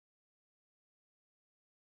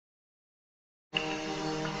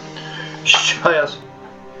Yes.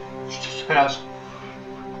 Yes.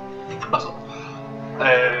 We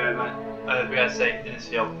gotta say in this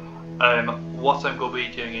video, what I'm going to be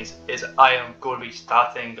doing is I am going to be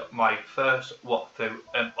starting my first walkthrough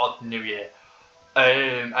of the new year.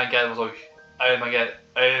 Again also,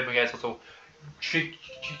 you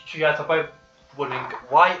guys are probably wondering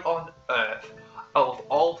why on earth, out of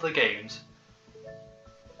all the games,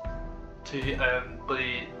 did I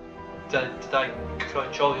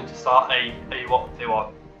chosen to start a walkthrough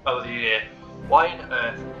on over the new year? Why on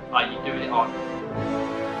earth are you doing it on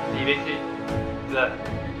the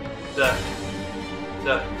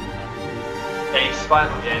a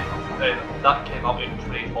Spider-Man game that came out in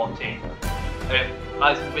 2014?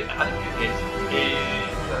 As with kids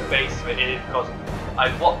is basically because I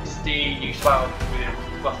watched the new Spider-Man movie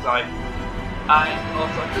last night, and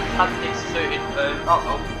also I just had this certain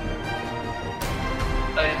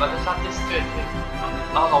I just had this certain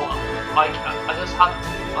I just had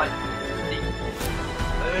like the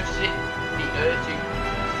urge to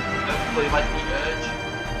play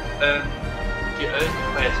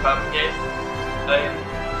a Spider-Man game.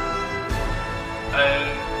 I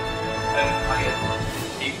get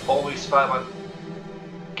the only Spider-Man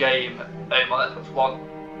game on Xbox One,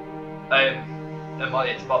 on my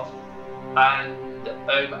Xbox, and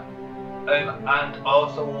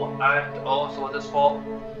also I just thought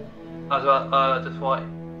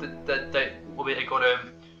that would be a good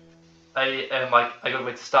a good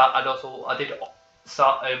way to start, and also I did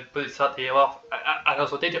start the year off, and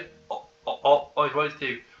also did always wanted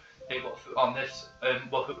to on this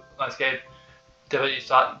nice game. Definitely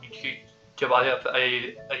start a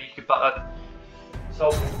YouTube pattern.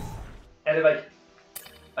 So anyway,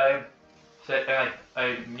 a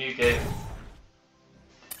new game.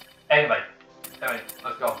 Anyway,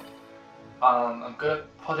 let's go. I'm gonna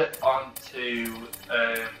put it onto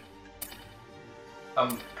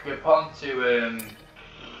I'm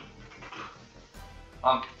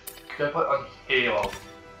gonna put it on Hero.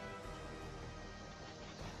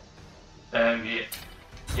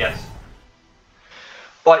 Yes.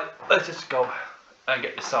 Right, let's just go and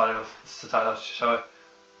get this started off, shall we?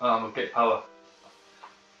 We'll get power.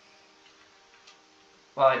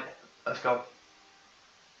 Right, let's go.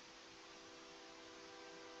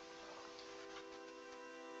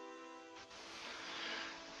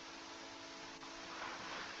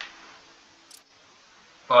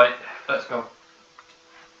 Right, let's go.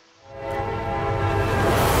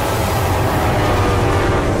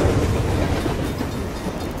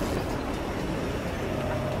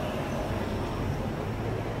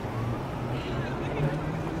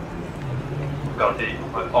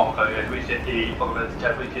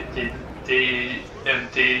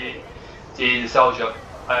 The soldier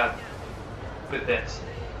with this.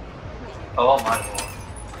 Oh my lord.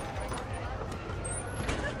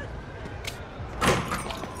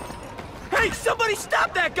 Hey, somebody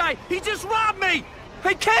stop that guy! He just robbed me!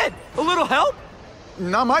 Hey kid, a little help?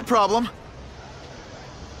 Not my problem.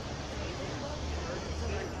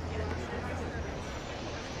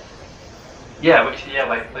 Yeah,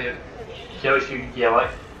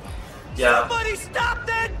 Somebody stop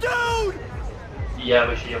that dude! yeah,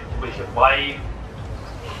 we should wave.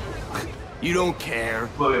 You don't care.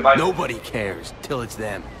 Nobody cares till it's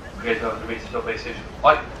them. Okay, so the reach the PlayStation.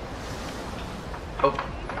 Right. Oh.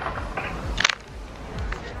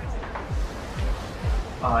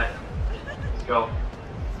 Alright. Let's go.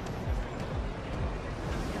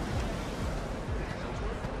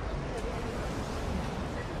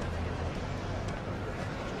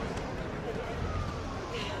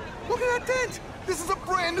 Look at that dent! This is a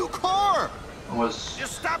brand new car! You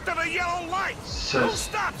stopped at a yellow light! Who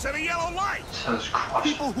stops at a yellow light? Says crushed.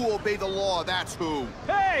 People who obey the law, that's who.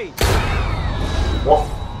 Hey! What?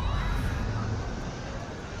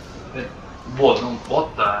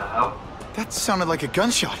 What the hell? That sounded like a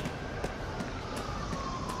gunshot.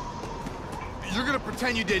 You're gonna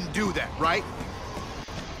pretend you didn't do that, right?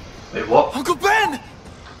 Wait, what? Uncle Ben!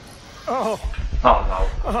 Oh. Oh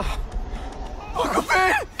no. Uncle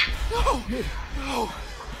Ben! No! No!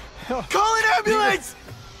 Call an ambulance!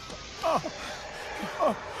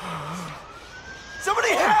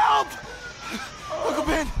 Somebody help! Uncle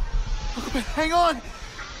Ben! Uncle Ben, hang on!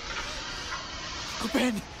 Uncle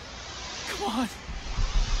Ben! Come on!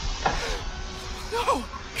 No!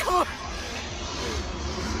 Come on!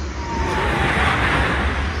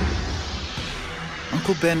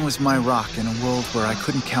 Uncle Ben was my rock in a world where I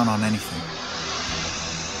couldn't count on anything.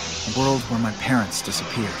 A world where my parents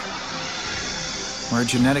disappeared. Where a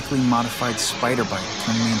genetically modified spider bite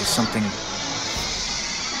turned me into something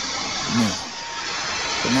new.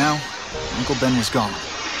 But now, Uncle Ben was gone.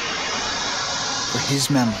 For his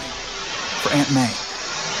memory. For Aunt May.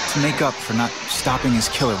 To make up for not stopping his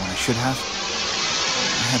killer when I should have.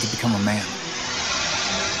 I had to become a man.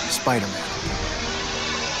 Spider-Man.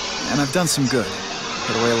 And I've done some good.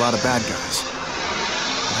 Put away a lot of bad guys.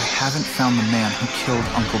 But I haven't found the man who killed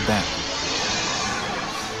Uncle Ben.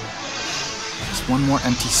 There's one more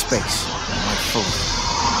empty space in my life full of it.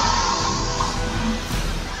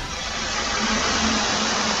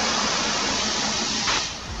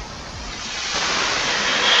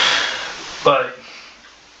 But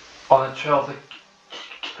on the trail of the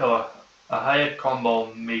killer, a higher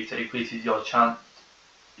combo meter increases your chance.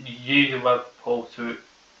 Use the web pull to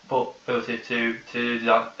ability to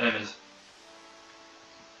design enemies.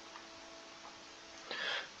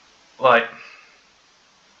 Right.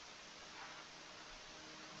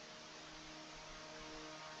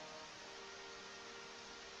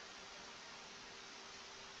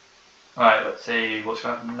 Alright, let's see what's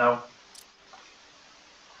going to happen now.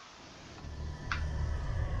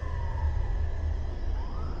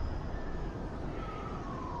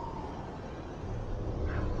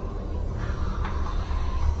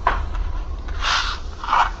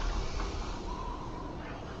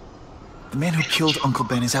 The man who killed Uncle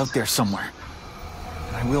Ben is out there somewhere.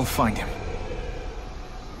 And I will find him.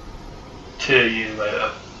 2 years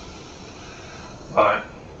later. Alright.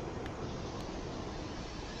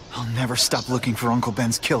 I'll never stop looking for Uncle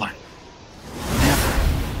Ben's killer. Never.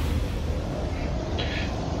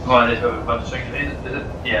 Right, this is what we're swinging, is it?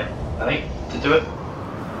 Yeah, I think to do it.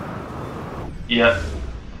 Yeah.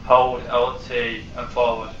 Hold LT and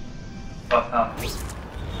forward. Left hand.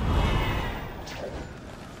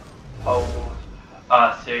 Hold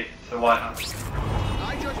RT to the right hand.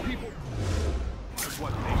 I judge people. That's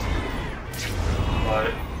what makes me.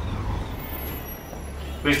 Right.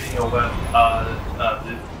 Breathing your way,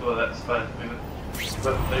 that's fine.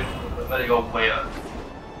 Let it go way up.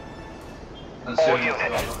 And All soon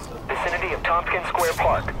units, vicinity of Tompkins Square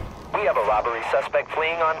Park. We have a robbery suspect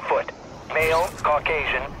fleeing on foot. Male,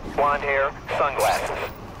 Caucasian, blonde hair,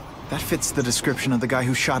 sunglasses. That fits the description of the guy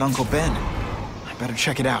who shot Uncle Ben. I better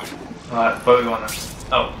check it out. Alright, where are we going now?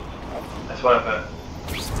 Oh, that's what I've heard.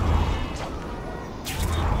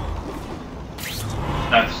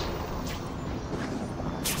 Nice.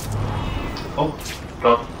 Oh,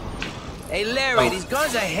 God. Hey, Larry, these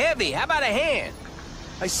guns are heavy. How about a hand?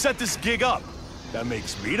 I set this gig up. That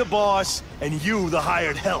makes me the boss and you the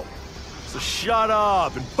hired help. So shut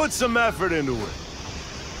up and put some effort into it.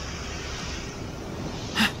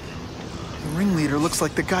 The ringleader looks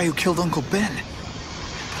like the guy who killed Uncle Ben.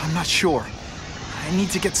 But I'm not sure. I need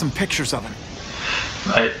to get some pictures of him.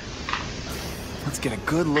 Right. Let's get a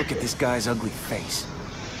good look at this guy's ugly face.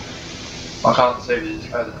 I can't save this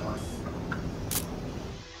guy anymore.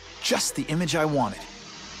 Just the image I wanted.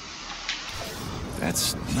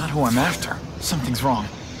 That's not who I'm after. Something's wrong.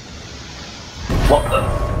 What the?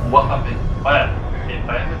 What happened? Where? In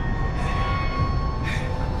Batman?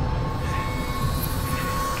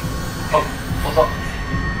 Oh, what's up?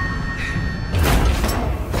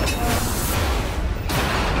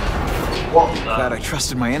 What the? Glad I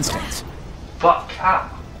trusted my instincts. Fuck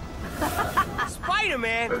cat.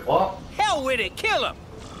 Spider-Man? Wait, what? Hell with it, kill him!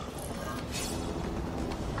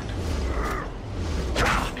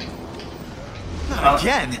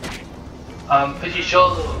 Again? Could you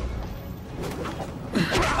show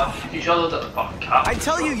the fucking cat? I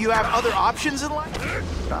tell you, you have other options in life?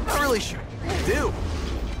 But I'm not really sure you do.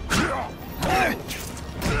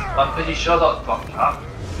 Could you show the fucking cat?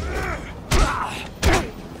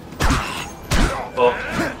 Oh.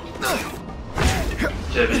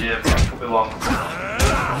 JBG, could be long.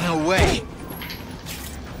 No way.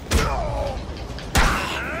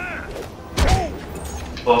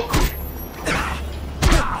 Oh.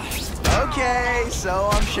 Okay, so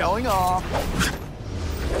I'm showing off.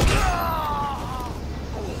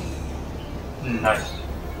 Nice.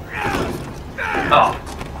 Oh,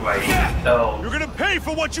 great. No. You're gonna pay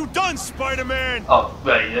for what you've done, Spider-Man! Oh,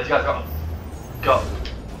 great. This guy's got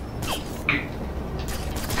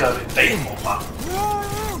be faithful, man.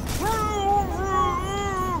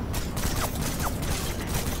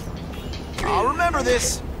 I'll remember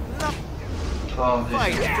this.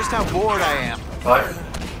 Right, just how bored I am. Right.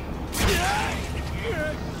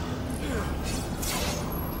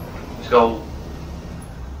 Let's go.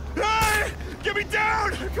 Hey! Get me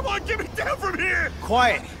down! Come on, get me down from here!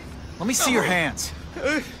 Quiet. Let me see your hands.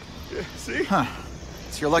 See? Huh.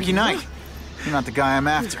 It's your lucky night. You're not the guy I'm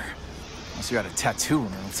after. Unless you had a tattoo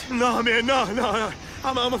removed. No, man, no.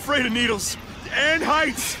 I'm afraid of needles. And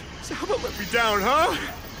heights. So how about let me down, huh?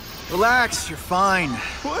 Relax, you're fine.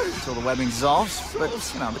 What? Until the webbing dissolves. But,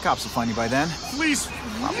 you know, the cops will find you by then. Please,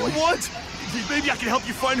 Probably. what? Maybe I can help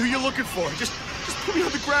you find who you're looking for. Just put me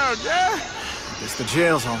on the ground, yeah? Guess the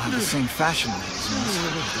jails all have the same fashion magazines.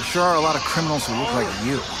 There sure are a lot of criminals who look like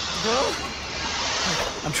you.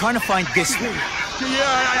 I'm trying to find this one.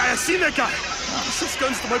 Yeah, I seen that guy. He sells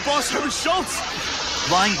guns to my boss, Herman Schultz.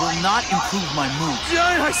 Lying will not improve my mood.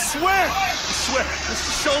 Yeah, I swear.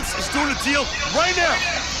 Mr. Schultz is doing a deal right now.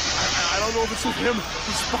 I don't know if it's with him.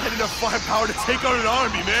 He's buying enough firepower to take on an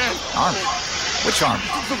army, man. Army? Which army?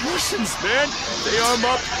 The Russians, man. They arm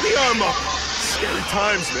up, we arm up. Scary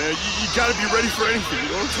times, man. You gotta be ready for anything.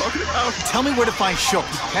 You know what I'm talking about? Tell me where to find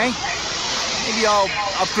Schultz, okay? Maybe I'll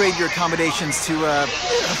upgrade your accommodations to, a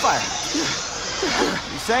fire.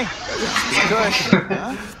 You say? Good.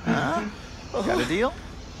 Huh? Got a deal?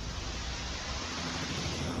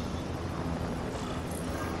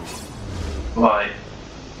 Right.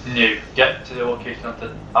 New. Get to the location of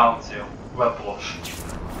the arms deal. Red Blush.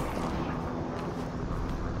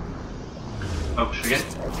 Oh, should we get?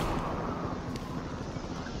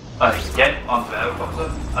 Get onto the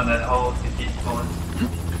helicopter and then hold to keep going.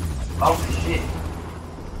 Oh shit.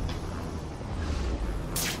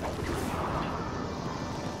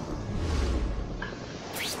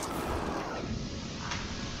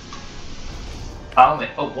 Army.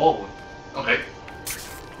 Oh, whoa. Okay.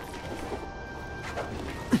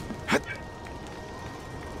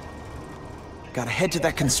 Gotta head to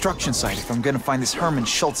that construction site if I'm gonna find this Herman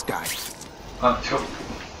Schultz guy. Let's go.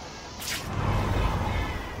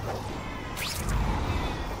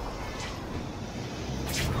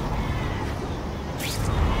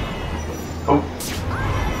 Oh.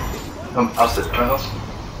 Past it, my house.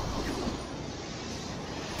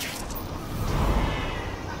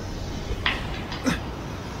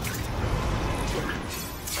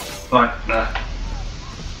 Right, nah.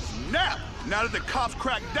 Now that the cops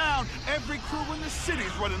crack down, every crew in the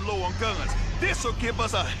city's running low on guns. This'll give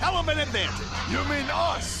us a hell of an advantage. You mean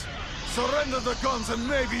us? Surrender the guns and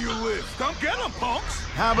maybe you live. Come get them, punks.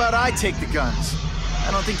 How about I take the guns?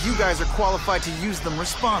 I don't think you guys are qualified to use them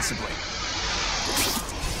responsibly.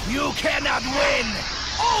 You cannot win.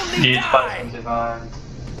 Only Need die.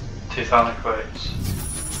 2,000 crates.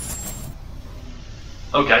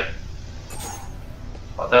 Okay.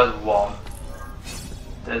 But there's one.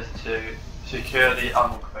 There's two. Secure the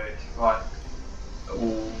ammo crate. Right.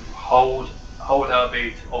 Ooh, hold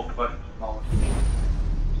LB to open mode.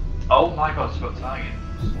 Oh my god, it's got targets.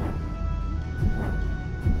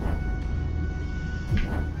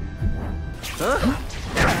 Huh?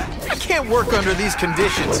 I can't work under these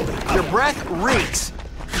conditions. Your breath reeks.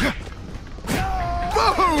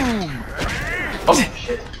 Boom! Oh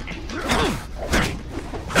shit.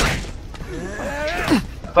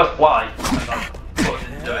 But why?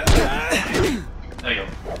 There you go.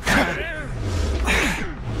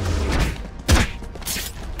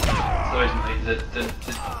 So recently, did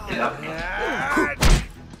happen?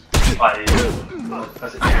 I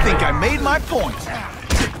think I made my point.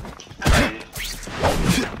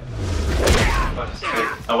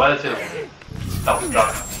 Oh, where is it? Oh,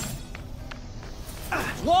 done.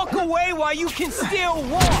 Walk away while you can still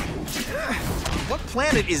walk. What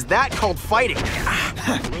planet is that called fighting?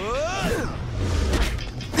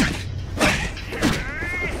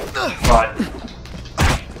 Right.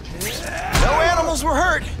 No animals were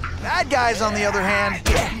hurt. Bad guys, on the other hand.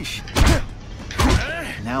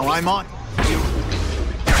 Now I'm on.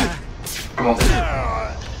 Come on.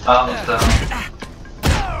 Arms down.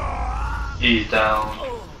 Ease down.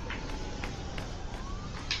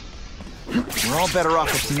 We're all better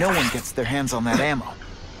off if no one gets their hands on that ammo.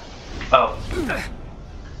 Oh.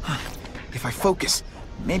 If I focus,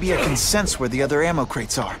 maybe I can sense where the other ammo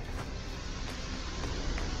crates are.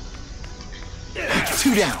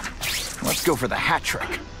 2 down. Let's go for the hat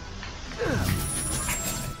trick.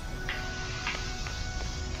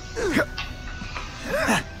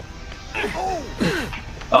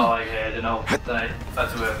 Oh yeah, I don't know.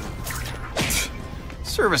 That's where.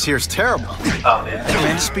 Service here's terrible. I'll be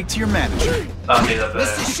Man, speak to your manager. I'll be the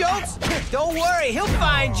Mr. Schultz, don't worry, he'll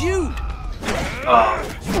find you. Oh,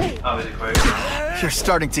 I'll be the quick. You're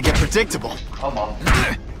starting to get predictable. Come on.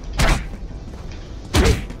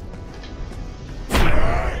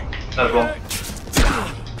 There's one.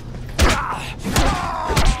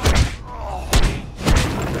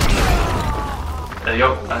 There you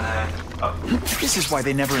go. And then. Oh. This is why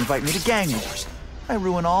they never invite me to gang wars. I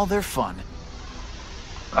ruin all their fun.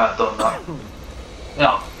 I've done that.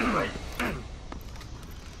 No, wait.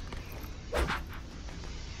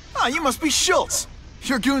 Ah, you must be Schultz.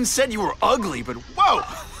 Your goon said you were ugly, but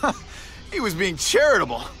whoa! He was being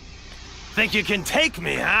charitable. Think you can take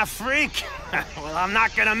me, huh, freak? Well, I'm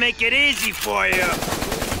not gonna make it easy for you.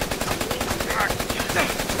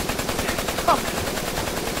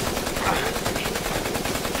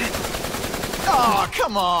 Oh,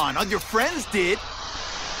 come on. All your friends did.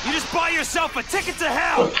 You just buy yourself a ticket to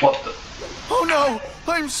hell! What the? Oh no,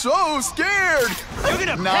 I'm so scared. You're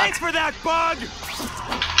gonna pay for that, bug!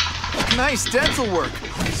 Nice dental work.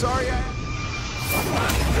 Sorry,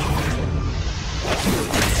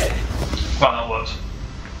 Well, that works.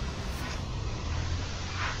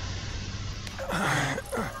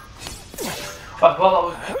 I thought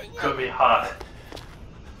that was gonna be hard.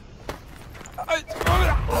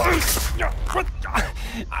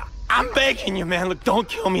 I'm begging you, man. Look, don't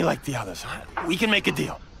kill me like the others. We can make a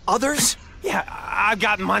deal. Others? Yeah, I've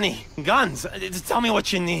got money, guns. Just tell me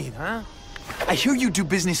what you need, huh? I hear you do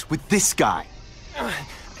business with this guy.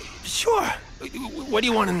 Sure. What do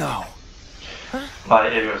you want to know?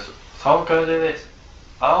 Right, here goes. So I'm gonna do this.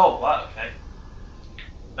 Oh, right, okay.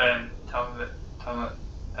 Tell me,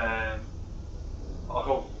 I'll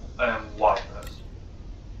go, white first.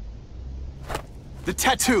 The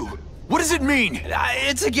tattoo. What does it mean?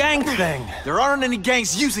 It's a gang thing. There aren't any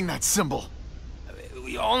gangs using that symbol.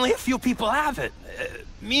 Only a few people have it.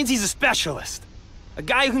 Means he's a specialist. A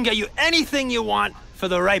guy who can get you anything you want for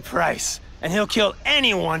the right price. And he'll kill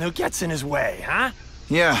anyone who gets in his way, huh?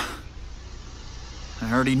 Yeah.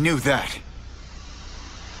 I already knew that.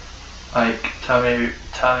 Like, tell me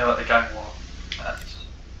what the gang want.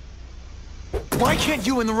 Why can't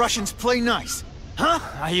you and the Russians play nice? Huh?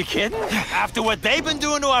 Are you kidding? After what they've been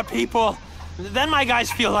doing to our people, then my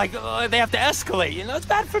guys feel like they have to escalate. You know, it's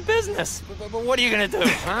bad for business. But what are you gonna do,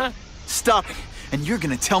 huh? Stop it, and you're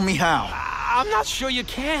gonna tell me how. I'm not sure you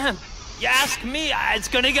can. You ask me, it's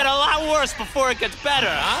gonna get a lot worse before it gets better,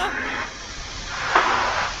 huh?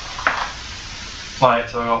 Right,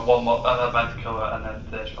 so I got one more, another man to cover, and then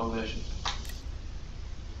the explosion.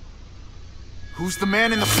 Who's the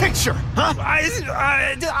man in the picture, huh?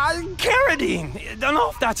 Carradine. Don't know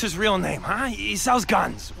if that's his real name, huh? He sells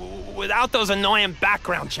guns, without those annoying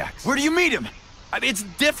background checks. Where do you meet him? I mean, it's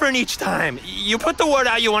different each time. You put the word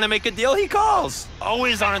out you want to make a deal, he calls.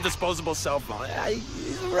 Always on a disposable cell phone.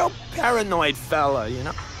 He's a real paranoid fella, you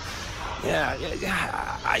know? Yeah.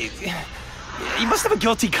 He must have a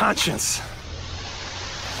guilty conscience.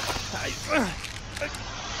 Come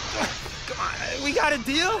on, we got a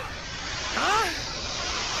deal? Huh?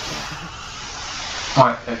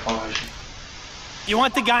 Alright, okay, formation. You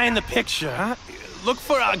want the guy in the picture, huh? Look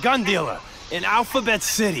for a gun dealer in Alphabet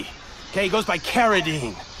City. Okay, he goes by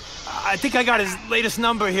Carradine. I think I got his latest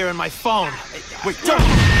number here in my phone. Wait, don't!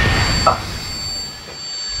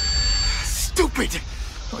 Stupid!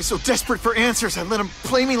 I was so desperate for answers, I let him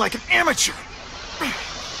play me like an amateur.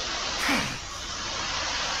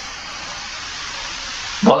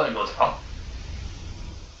 Well, then it goes on.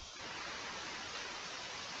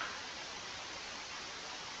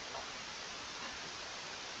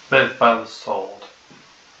 Both files sold.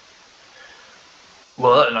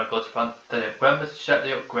 Well, that did not go to plan, did it? Remember to check the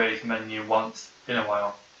upgrades menu once in a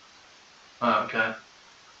while. Oh, okay.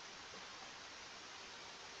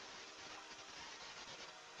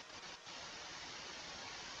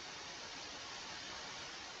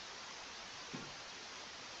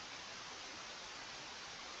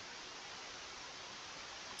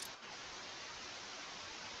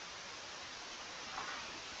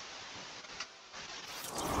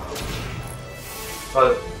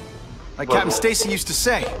 Like Captain Stacy used to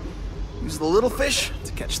say, use the little fish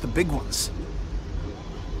to catch the big ones.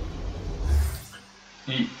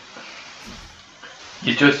 You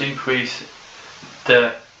just increase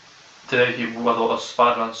the weather of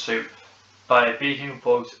Spider-Man suit by beating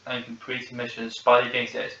bugs and completing missions. Spider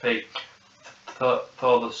gains XP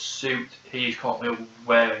for the suit he is currently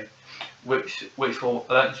wearing, which will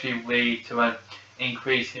eventually lead to an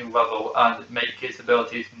increase in level and make his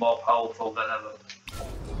abilities more powerful than ever.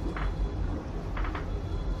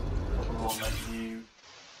 Menu.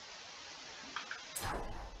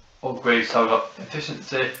 Upgrades, so I've got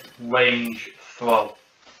efficiency, range, throw,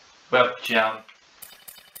 web jam.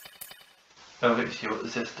 Oh, let's see, what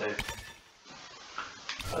does this do?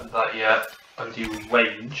 That, yeah, I can do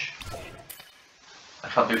range. I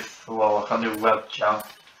can't do throw, I can't do web jam.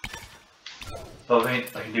 So the thing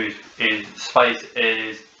I can do is spice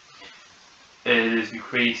is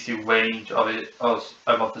increase the range of it of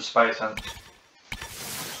the spice and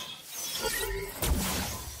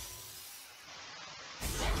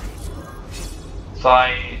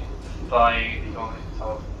Fly,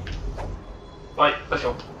 so. Right, let's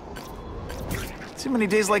go. Too many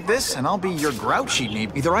days like this, and I'll be your grouchy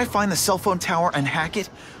neighbor. Either I find the cell phone tower and hack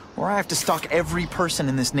it, or I have to stalk every person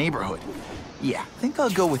in this neighborhood. Yeah, I think I'll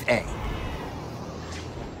go with A.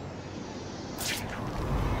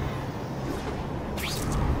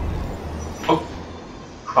 Oh,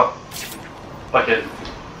 crap. Okay.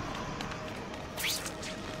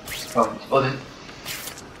 Spotted.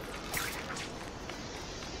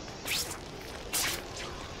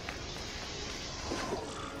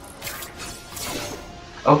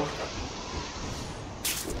 Oh.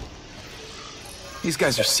 These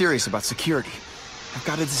guys are serious about security. I've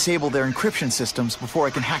got to disable their encryption systems before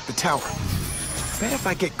I can hack the tower. Bet if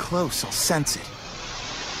I get close, I'll sense it.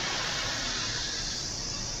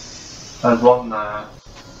 There's one there.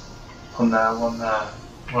 One there, one there.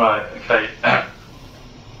 Right, okay.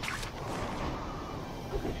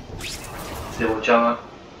 Steel jammer.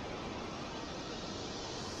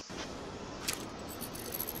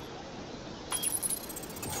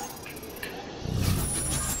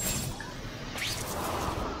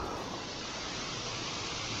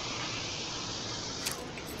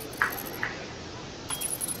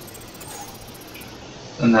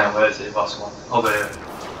 And then where's the last one? Oh, there.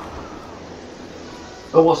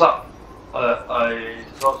 Oh, what's that? I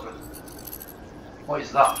lost it. What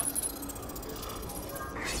is that?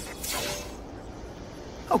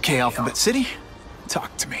 Okay, Alphabet City.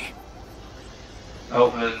 Talk to me.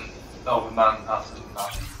 Open Manhattan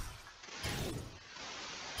map.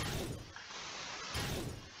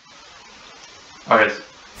 Alright.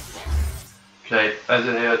 Okay, as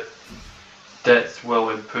it here, deaths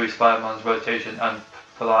will improve Spider-Man's rotation and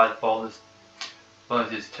provide bonuses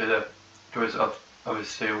to the droids of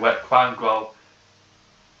his to let crime grow.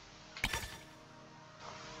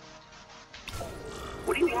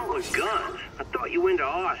 What do you want with guns? I thought you were into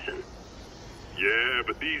arson. Yeah,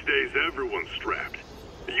 but these days everyone's strapped.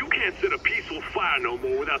 You can't set a peaceful fire no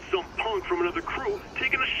more without some punk from another crew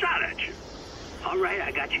taking a shot at you. All right,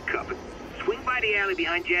 I got you covered. Swing by the alley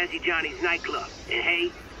behind Jazzy Johnny's nightclub. And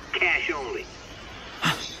hey, cash only.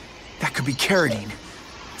 That could be Carradine.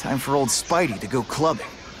 Time for old Spidey to go clubbing.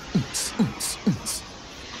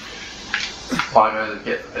 I'm going to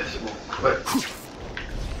get this real quick.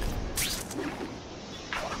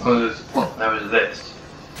 There was this.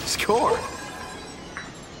 Score!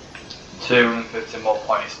 250 more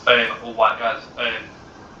points. Alright guys,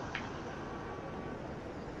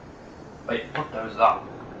 wait, what the was that?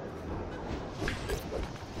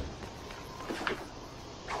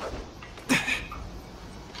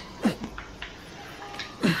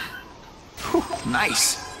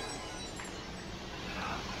 Nice.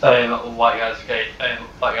 Alright guys, okay,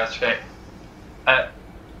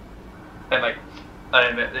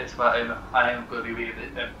 this one, I am going to be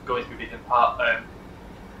reading part,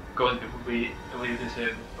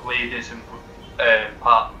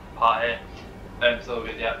 part A. So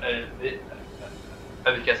yeah, if you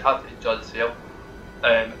guys have enjoyed the video,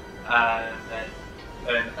 and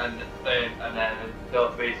then feel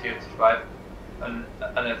free to subscribe, and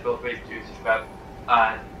then feel free to subscribe,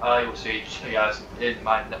 and I will see you guys in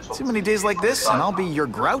my next one. Too many days like this, and I'll be your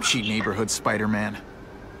grouchy neighborhood Spider-Man.